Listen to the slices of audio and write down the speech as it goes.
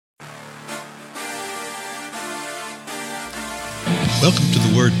Welcome to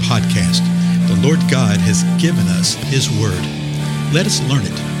the Word Podcast. The Lord God has given us His Word. Let us learn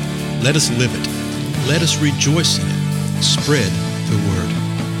it. Let us live it. Let us rejoice in it. Spread the Word.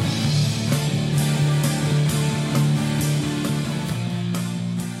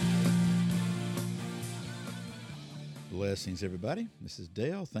 Blessings, everybody. This is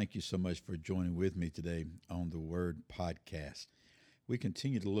Dale. Thank you so much for joining with me today on the Word Podcast. We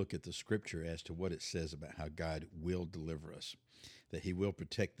continue to look at the Scripture as to what it says about how God will deliver us, that He will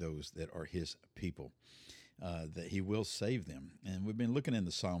protect those that are His people, that He will save them. And we've been looking in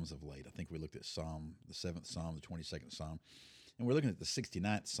the Psalms of late. I think we looked at the 7th Psalm, the 22nd Psalm, and we're looking at the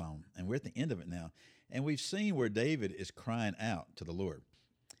 69th Psalm, and we're at the end of it now. And we've seen where David is crying out to the Lord.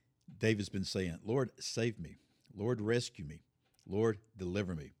 David's been saying, Lord, save me. Lord, rescue me. Lord,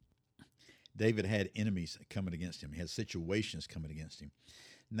 deliver me. David had enemies coming against him. He had situations coming against him.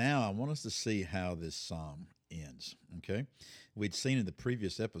 Now, I want us to see how this psalm ends, okay? We'd seen in the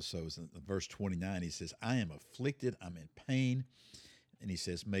previous episodes, in verse 29, he says, I am afflicted, I'm in pain. And he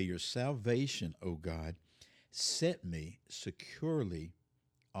says, may your salvation, O God, set me securely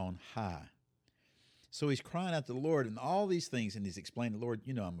on high. So he's crying out to the Lord and all these things, and he's explaining, Lord,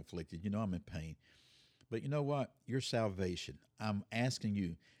 you know I'm afflicted, you know I'm in pain. But you know what? Your salvation, I'm asking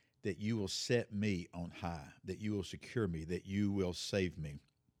you that you will set me on high, that you will secure me, that you will save me.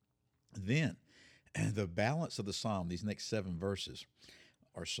 Then, the balance of the psalm, these next 7 verses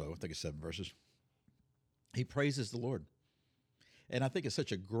or so, I think it's 7 verses, he praises the Lord. And I think it's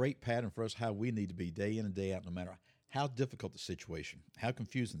such a great pattern for us how we need to be day in and day out, no matter how difficult the situation, how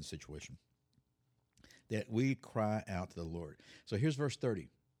confusing the situation, that we cry out to the Lord. So here's verse 30.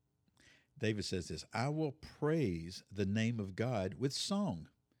 David says this, I will praise the name of God with song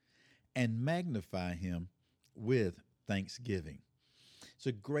and magnify him with thanksgiving. It's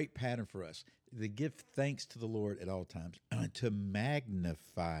a great pattern for us to give thanks to the Lord at all times, to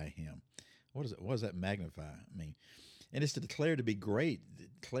magnify him. What does that magnify mean? And it's to declare to be great,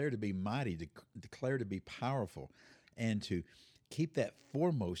 declare to be mighty, to declare to be powerful, and to keep that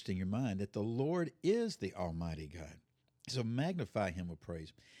foremost in your mind that the Lord is the Almighty God. So magnify him with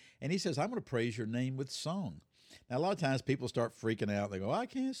praise. And he says, I'm going to praise your name with song. Now, a lot of times people start freaking out. They go, I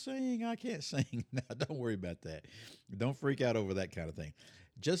can't sing. Now, don't worry about that. Don't freak out over that kind of thing.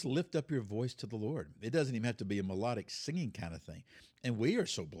 Just lift up your voice to the Lord. It doesn't even have to be a melodic singing kind of thing. And we are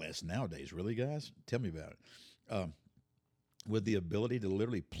so blessed nowadays, really, guys? Tell me about it. With the ability to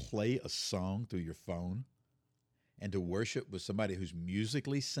literally play a song through your phone and to worship with somebody who's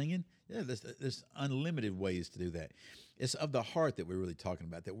musically singing, yeah, there's unlimited ways to do that. It's of the heart that we're really talking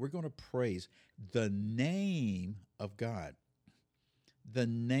about, that we're going to praise the name of God. The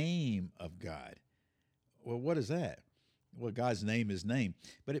name of God. Well, what is that? Well, God's name is name,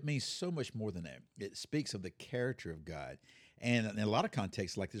 but it means so much more than that. It speaks of the character of God. And in a lot of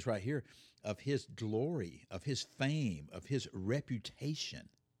contexts like this right here, of his glory, of his fame, of his reputation.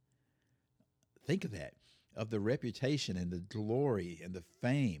 Think of that. Of the reputation and the glory and the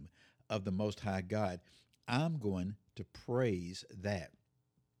fame of the Most High God, I'm going to praise that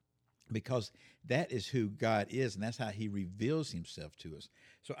because that is who God is, and that's how he reveals himself to us.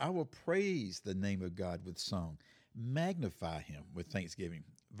 So I will praise the name of God with song, magnify him with thanksgiving.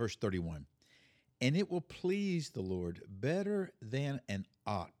 Verse 31, and it will please the Lord better than an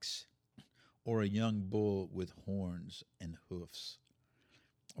ox or a young bull with horns and hoofs.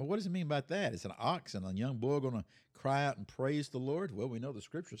 Well, what does it mean about that? Is an ox and a young bull going to cry out and praise the Lord? Well, we know the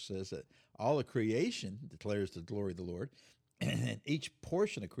Scripture says that all of creation declares the glory of the Lord, and each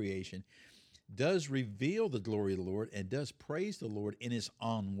portion of creation does reveal the glory of the Lord and does praise the Lord in its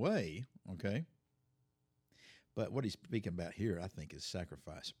own way, okay? But what he's speaking about here, I think, is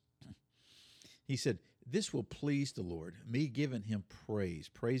sacrifice. He said, this will please the Lord, me giving him praise,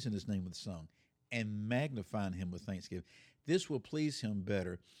 praising his name with song, and magnifying him with thanksgiving. This will please him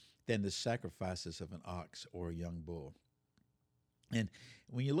better than the sacrifices of an ox or a young bull. And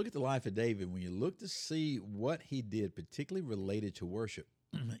when you look at the life of David, when you look to see what he did, particularly related to worship,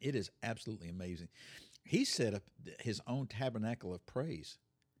 it is absolutely amazing. He set up his own tabernacle of praise.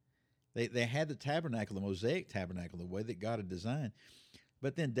 They had the tabernacle, the Mosaic tabernacle, the way that God had designed.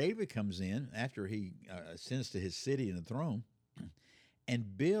 But then David comes in after he ascends to his city and the throne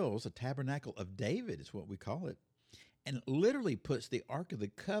and builds a tabernacle of David, is what we call it. And literally puts the Ark of the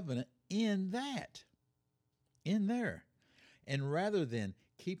Covenant in there. And rather than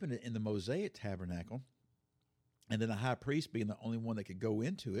keeping it in the Mosaic tabernacle, and then the high priest being the only one that could go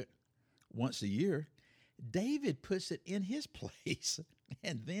into it once a year, David puts it in his place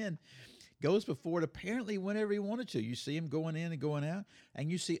and then goes before it apparently whenever he wanted to. You see him going in and going out, and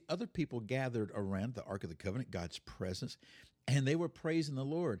you see other people gathered around the Ark of the Covenant, God's presence, and they were praising the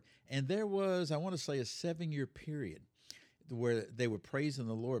Lord. And there was, I want to say, a 7-year period where they were praising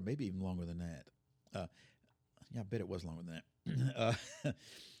the Lord, maybe even longer than that. I bet it was longer than that.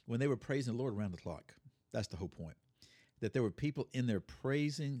 When they were praising the Lord around the clock. That's the whole point. That there were people in there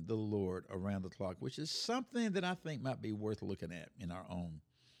praising the Lord around the clock, which is something that I think might be worth looking at in our own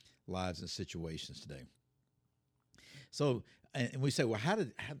lives and situations today. So, and we say, well, how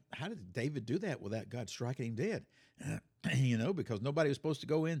did David do that without God striking him dead? Because nobody was supposed to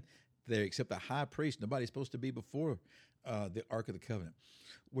go in there except the high priest. Nobody's supposed to be before the Ark of the Covenant.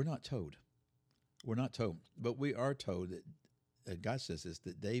 We're not told. But we are told that God says this,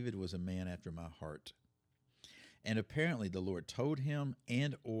 that David was a man after my heart. And apparently the Lord told him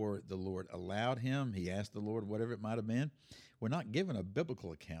and or the Lord allowed him. He asked the Lord, whatever it might have been. We're not given a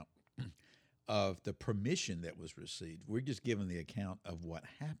biblical account of the permission that was received. We're just given the account of what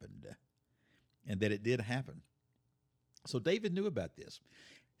happened and that it did happen. So David knew about this.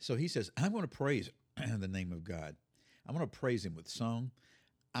 So he says, I'm going to praise the name of God. I'm going to praise him with song.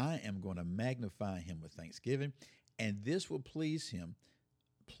 I am going to magnify him with thanksgiving, and this will please him.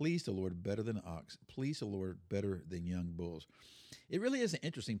 Please the Lord better than ox. Please the Lord better than young bulls. It really is an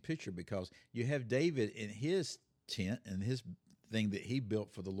interesting picture because you have David in his tent and his thing that he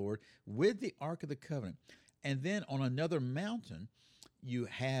built for the Lord with the Ark of the Covenant. And then on another mountain, you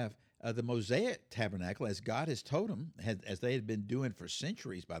have the Mosaic tabernacle, as God has told them, as they had been doing for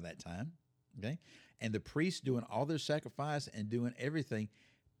centuries by that time. Okay, and the priests doing all their sacrifice and doing everything,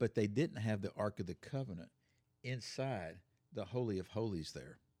 but they didn't have the Ark of the Covenant inside the Holy of Holies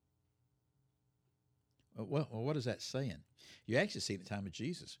there. Well, what is that saying? You actually see at the time of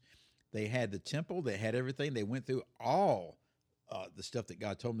Jesus. They had the temple, they had everything. They went through all the stuff that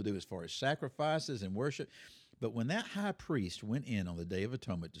God told them to do as far as sacrifices and worship. But when that high priest went in on the Day of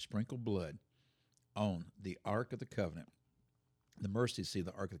Atonement to sprinkle blood on the Ark of the Covenant, the mercy seat of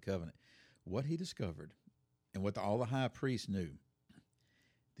the Ark of the Covenant, what he discovered and what all the high priests knew,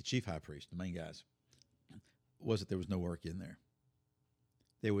 the chief high priest, the main guys, was that there was no ark in there.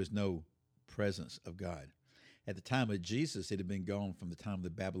 There was no presence of God. At the time of Jesus, it had been gone from the time of the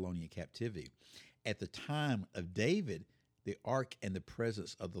Babylonian captivity. At the time of David, the ark and the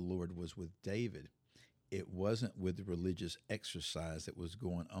presence of the Lord was with David. It wasn't with the religious exercise that was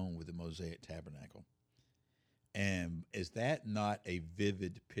going on with the Mosaic tabernacle. And is that not a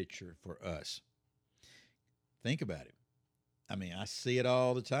vivid picture for us? Think about it. I mean, I see it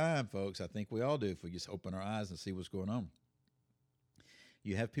all the time, folks. I think we all do if we just open our eyes and see what's going on.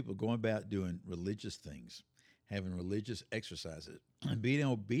 You have people going about doing religious things, having religious exercises, being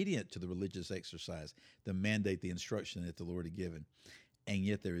obedient to the religious exercise, the mandate, the instruction that the Lord had given. And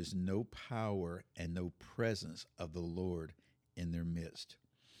yet there is no power and no presence of the Lord in their midst.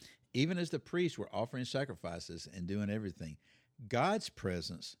 Even as the priests were offering sacrifices and doing everything, God's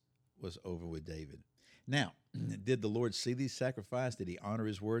presence was over with David. Now, did the Lord see these sacrifices? Did he honor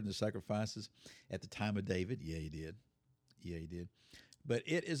his word in the sacrifices at the time of David? Yeah, he did. Yeah, he did. But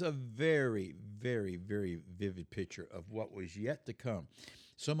it is a very, very, very vivid picture of what was yet to come.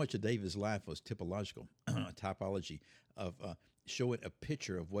 So much of David's life was typological, a typology of showing a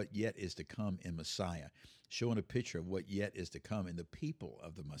picture of what yet is to come in Messiah, showing a picture of what yet is to come in the people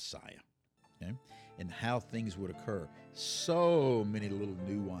of the Messiah, okay? And how things would occur. So many little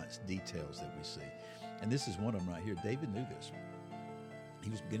nuanced details that we see. And this is one of them right here. David knew this. He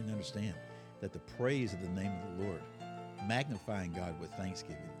was beginning to understand that the praise of the name of the Lord, magnifying God with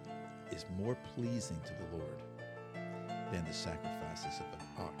thanksgiving, is more pleasing to the Lord than the sacrifices of an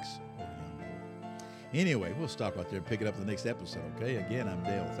ox or a young bull. Anyway, we'll stop right there and pick it up in the next episode, okay? Again, I'm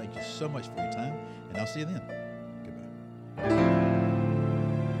Dale. Thank you so much for your time, and I'll see you then.